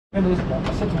Fenders,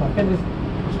 I said to my fenders,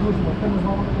 screws my fenders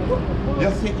on. What the fuck?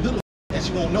 Just hit little that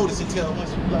you won't notice until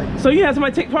once you like. So you had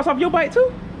somebody take parts off your bike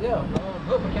too? Yeah,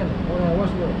 good mechanic.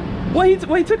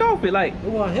 What he took off it like? It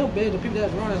wasn't him, man. The people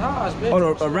that's running his house, man.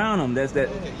 Oh, around him. That's that.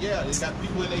 Okay, yeah, they got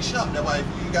people in their shop. That's why if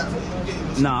you got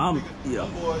nah, yeah.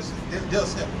 Them boys, they'll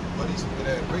step. But these people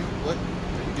that break what?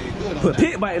 They did good on put that.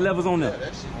 pit bike levels on them. Yeah,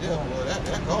 that shit. Yeah, boy,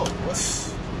 that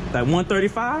cost. Like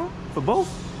 135 for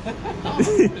both.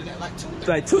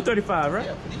 Like 235, right?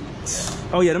 Yeah, for these.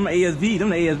 Oh yeah, them ASV, them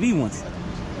the ASV ones.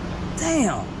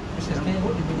 Damn.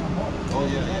 Oh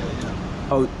yeah.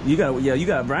 Oh, you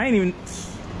got. Bro, I ain't even.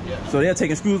 Yeah. So they're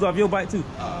taking screws off your bike too.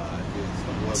 Yeah,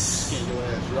 some boys your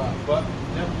ass drop. But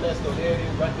nevertheless, though, there it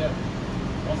is right there.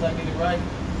 Once I get it right,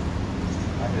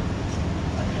 I can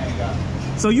hang out.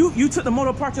 So you took the motor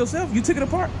apart yourself? You took it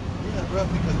apart? Yeah, bro.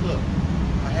 Because look,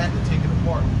 I had to take it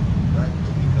apart, right?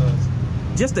 Because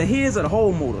just the heads or the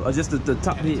whole motor, or just the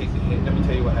top head? Take the head. Let me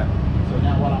tell you what happened. So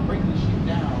now while I'm breaking this shit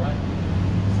down, right?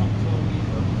 Something told me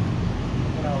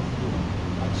what I was doing.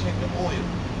 I checked the oil.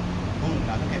 Boom!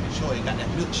 Now look at the short. It got that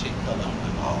milkshake color. I'm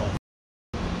like, oh.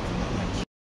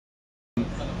 I'm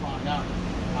gonna find out.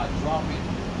 I drop it.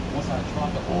 Once I drop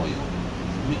the oil,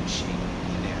 it's milkshake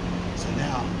in there. So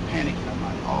now I'm panicking. I'm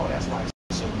like, oh, that's why it's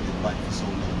so good bike for so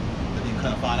long. But then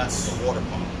kind of find out it's a water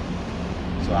pump.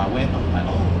 So I went. I'm like,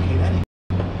 oh, okay, that ain't.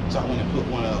 So I went and put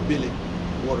one of Billy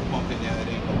water pump in there. It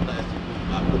ain't no plastic.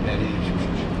 I put that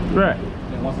in. Right.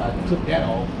 Then once I took that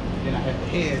off, then I had the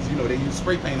heads. You know, they use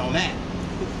spray paint on that.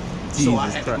 So I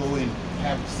had to go in and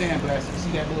have sandblast. You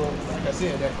see that little, like I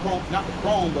said, that chrome, not the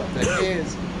chrome, but the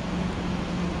heads.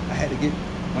 I had to get,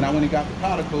 when I went and got the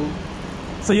powder coat.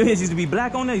 So your heads used to be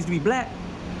black on there? Used to be black?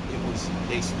 It was,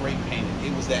 they spray painted.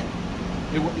 It was that,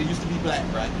 it used to be black,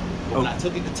 right? But when I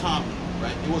took it to Tommy,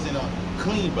 right, it wasn't a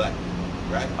clean black,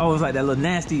 right? Oh, it was like that little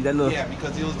nasty, that little. Yeah,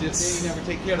 because it was just, they never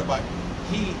take care of the bike.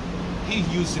 He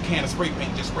used a can of spray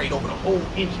paint, just sprayed over the whole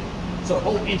engine. So the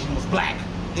whole engine was black.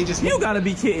 They just You gotta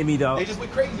be kidding me, dog. They just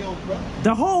went crazy on it, bro.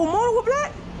 The whole motor was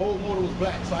black? The whole motor was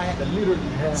black, so I had to literally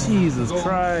Jesus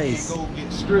Christ. Go get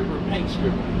paint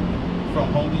stripper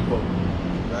from Home Depot,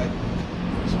 right?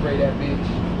 Spray that bitch,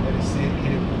 let it sit,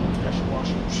 hit it with a pressure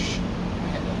washer. I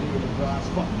had to literally drive,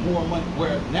 spent more money.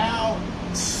 Where now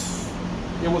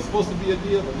it was supposed to be a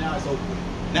deal, but now it's over with.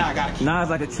 Now I gotta keep. Now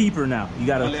it's like a keeper now. You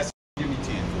gotta. Unless you give me 10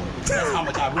 for it. That's how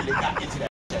much I really got into that.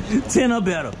 10 or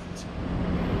better.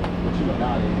 But you know,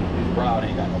 nowadays, Brown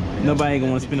ain't got no money. Nobody ain't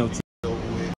gonna want to spend no 10.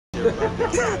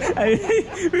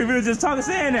 Hey, we were just talking,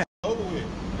 saying that. Over with.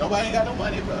 Nobody ain't got no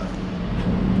money, bro.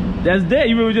 That's dead.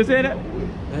 You remember just saying that?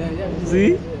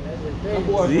 See? Them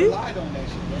boys relied on that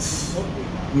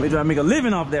shit. Maybe I make a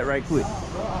living off that right quick. I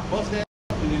bust that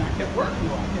and then I kept working.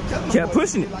 I kept telling Kept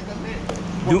pushing it. Like I said.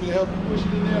 Want me to help you push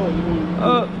it in there? Or you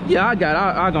yeah, I got it.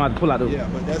 I'm gonna have to pull out the. Yeah,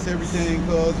 but that's everything,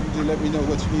 cuz you just let me know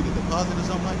what you need a deposit or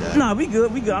something like that. Nah, we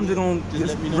good. I'm just gonna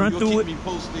let me know. run You'll through keep it. Me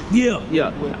posted.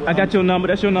 Yeah. I got your number.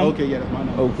 That's your number. Okay, yeah, that's my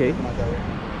number. Okay. That's my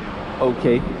direct.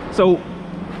 Okay. So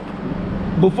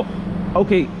before,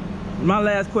 okay, my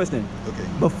last question. Okay.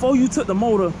 Before you took the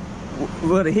motor,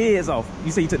 well, the heads off.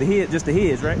 You say you took the head, just the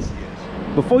heads, right? Yes.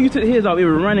 Before you took the heads off, it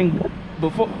was running.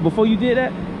 Before you did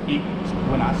that.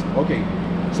 Okay.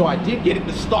 So I did get it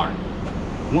to start.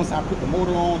 Once I put the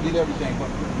motor on, did everything. But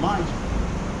mind you,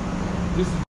 this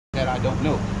is that I don't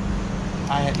know.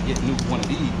 I had to get a new one of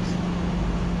these.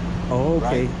 Oh,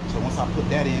 okay. Right? So once I put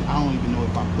that in, I don't even know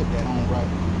if I put that on right.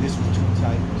 This was too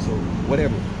tight. So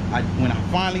whatever. When I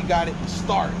finally got it to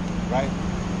start, right,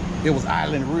 it was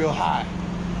idling real high.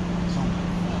 So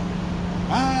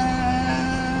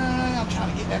I'm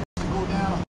trying to get that to go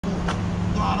down.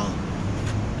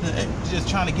 Just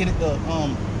trying to get it to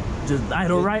just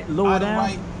idle right, lower down.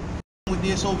 Right. With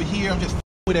this over here, I'm just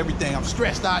with everything. I'm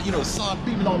stressed out. You know, the sun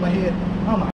beaming on my head.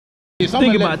 I'm like,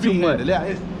 think about too much.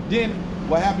 Then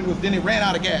what happened was, then it ran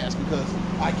out of gas because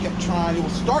I kept trying. It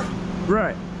was starting.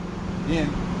 Right. Then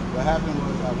what happened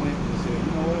was I went and said,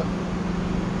 you know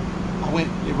what?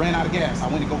 It ran out of gas. I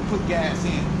went to go put gas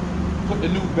in, put the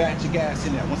new batch of gas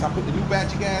in there. Once I put the new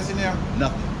batch of gas in there,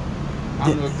 nothing. I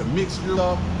don't know if the mixture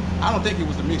of. I don't think it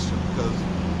was the mixture because,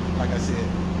 like I said,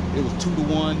 it was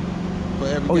 2-to-1 for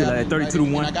every. Oh, yeah, like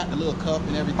 32-to-1. And I got the little cup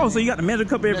and everything. Oh, so you got the measuring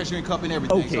cup, measuring cup and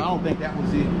everything. Okay. So I don't think that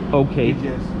was it. Okay. It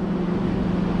just.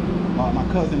 My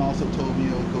cousin also told me,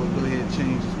 go ahead and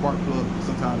change the spark plug.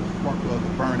 Sometimes the spark plug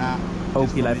will burn out.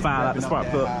 Okay, like fire out the spark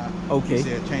plug. Okay. He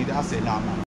said change it. I said, no, I'm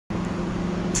not.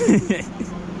 He said,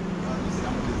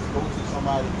 I'm gonna just go to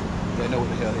somebody that know what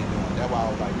the hell they doing. That's why I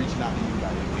was like reaching out to you,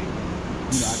 like, okay.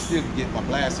 You know, I still could get my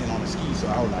blast in on the ski, so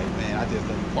I was like, man, I just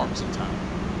let you park sometime.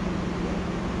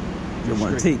 You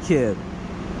want to take care of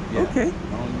it. Yeah. Okay.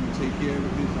 As long as you take care of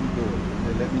it, bitch, I'm good.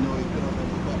 Then let me know if you don't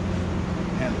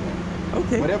handle that.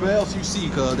 Okay. Whatever else you see,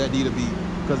 cause that need to be,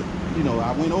 cause you know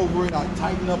I went over it, I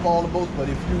tightened up all the bolts, but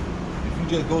if you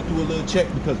just go through a little check,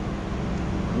 because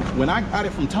when I got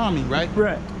it from Tommy, right?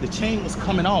 Right. The chain was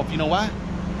coming off. You know why?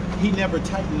 He never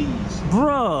tightened these.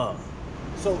 Bruh.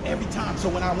 So every time, so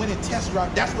when I went and test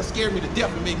drive, that's what scared me to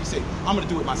death and made me say, I'm gonna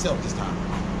do it myself this time.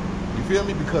 You feel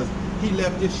me? Because he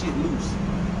left this shit loose.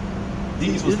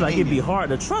 These was It's like it'd be hanging. hard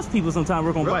to trust people sometimes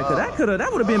work on bike, cause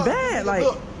that would have been bad. Like,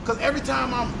 look, cause every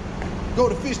time I'm go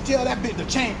to fishtail, that bit, the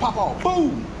chain pop off,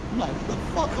 boom. I'm like, what the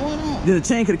fuck going on? the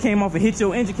chain could have came off and hit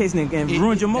your engine casing and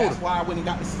ruined your motor. That's why I went and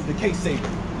got the case saver.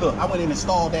 Look, I went and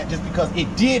installed that just because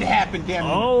it did happen, damn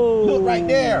near. Oh. Look right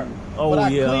there. Oh, but I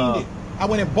yeah. cleaned it. I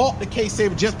went and bought the case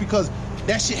saver just because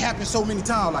that shit happened so many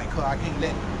times. Like, I can't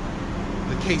let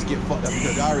the case get fucked up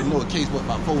because I already know a case was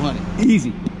about 400. Easy.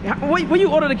 Where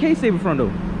you order the case saver from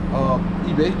though?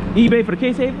 eBay. eBay for the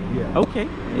case saver? Yeah. Okay.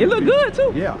 It look good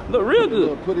too. Yeah. Look real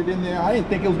good. Put it in there. I didn't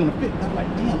think it was gonna fit. I'm like,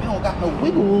 damn, it don't got no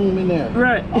wiggle room in there.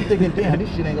 Right. I'm thinking, damn, this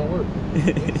shit ain't gonna work. Wait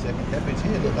a second, that bitch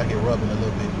here look like it rubbing a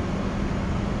little bit.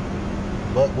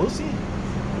 But we'll see.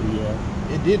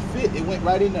 Yeah. It did fit. It went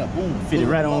right in there. Boom. Fit it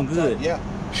right on Tight. good. Yeah.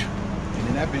 And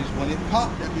then that bitch, when it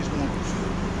popped, that bitch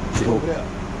going over there.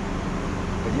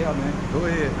 But yeah, man, go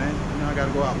ahead, man. You know I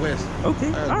gotta go out west. Okay.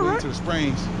 I gotta All go right. to the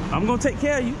Springs. I'm gonna take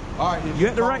care of you. All right. Then You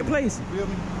at the call right me. place. You feel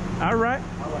me? All right.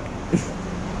 All right.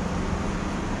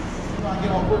 When I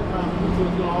get off work around, so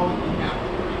it's gonna always be out.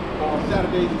 On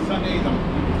Saturdays and Sundays, you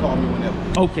can call me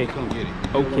whenever. Okay. Come get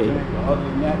it. Okay. Other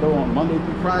than that, though, on Monday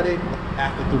through Friday,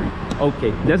 after 3.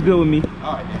 Okay. That's good with me.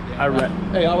 All right, then. All right.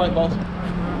 Hey, all right, boss.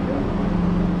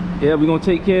 Yeah, we're gonna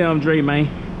take care of him, Dre, man.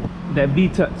 That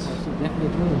V-Touch. Definitely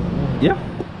clean. Yeah.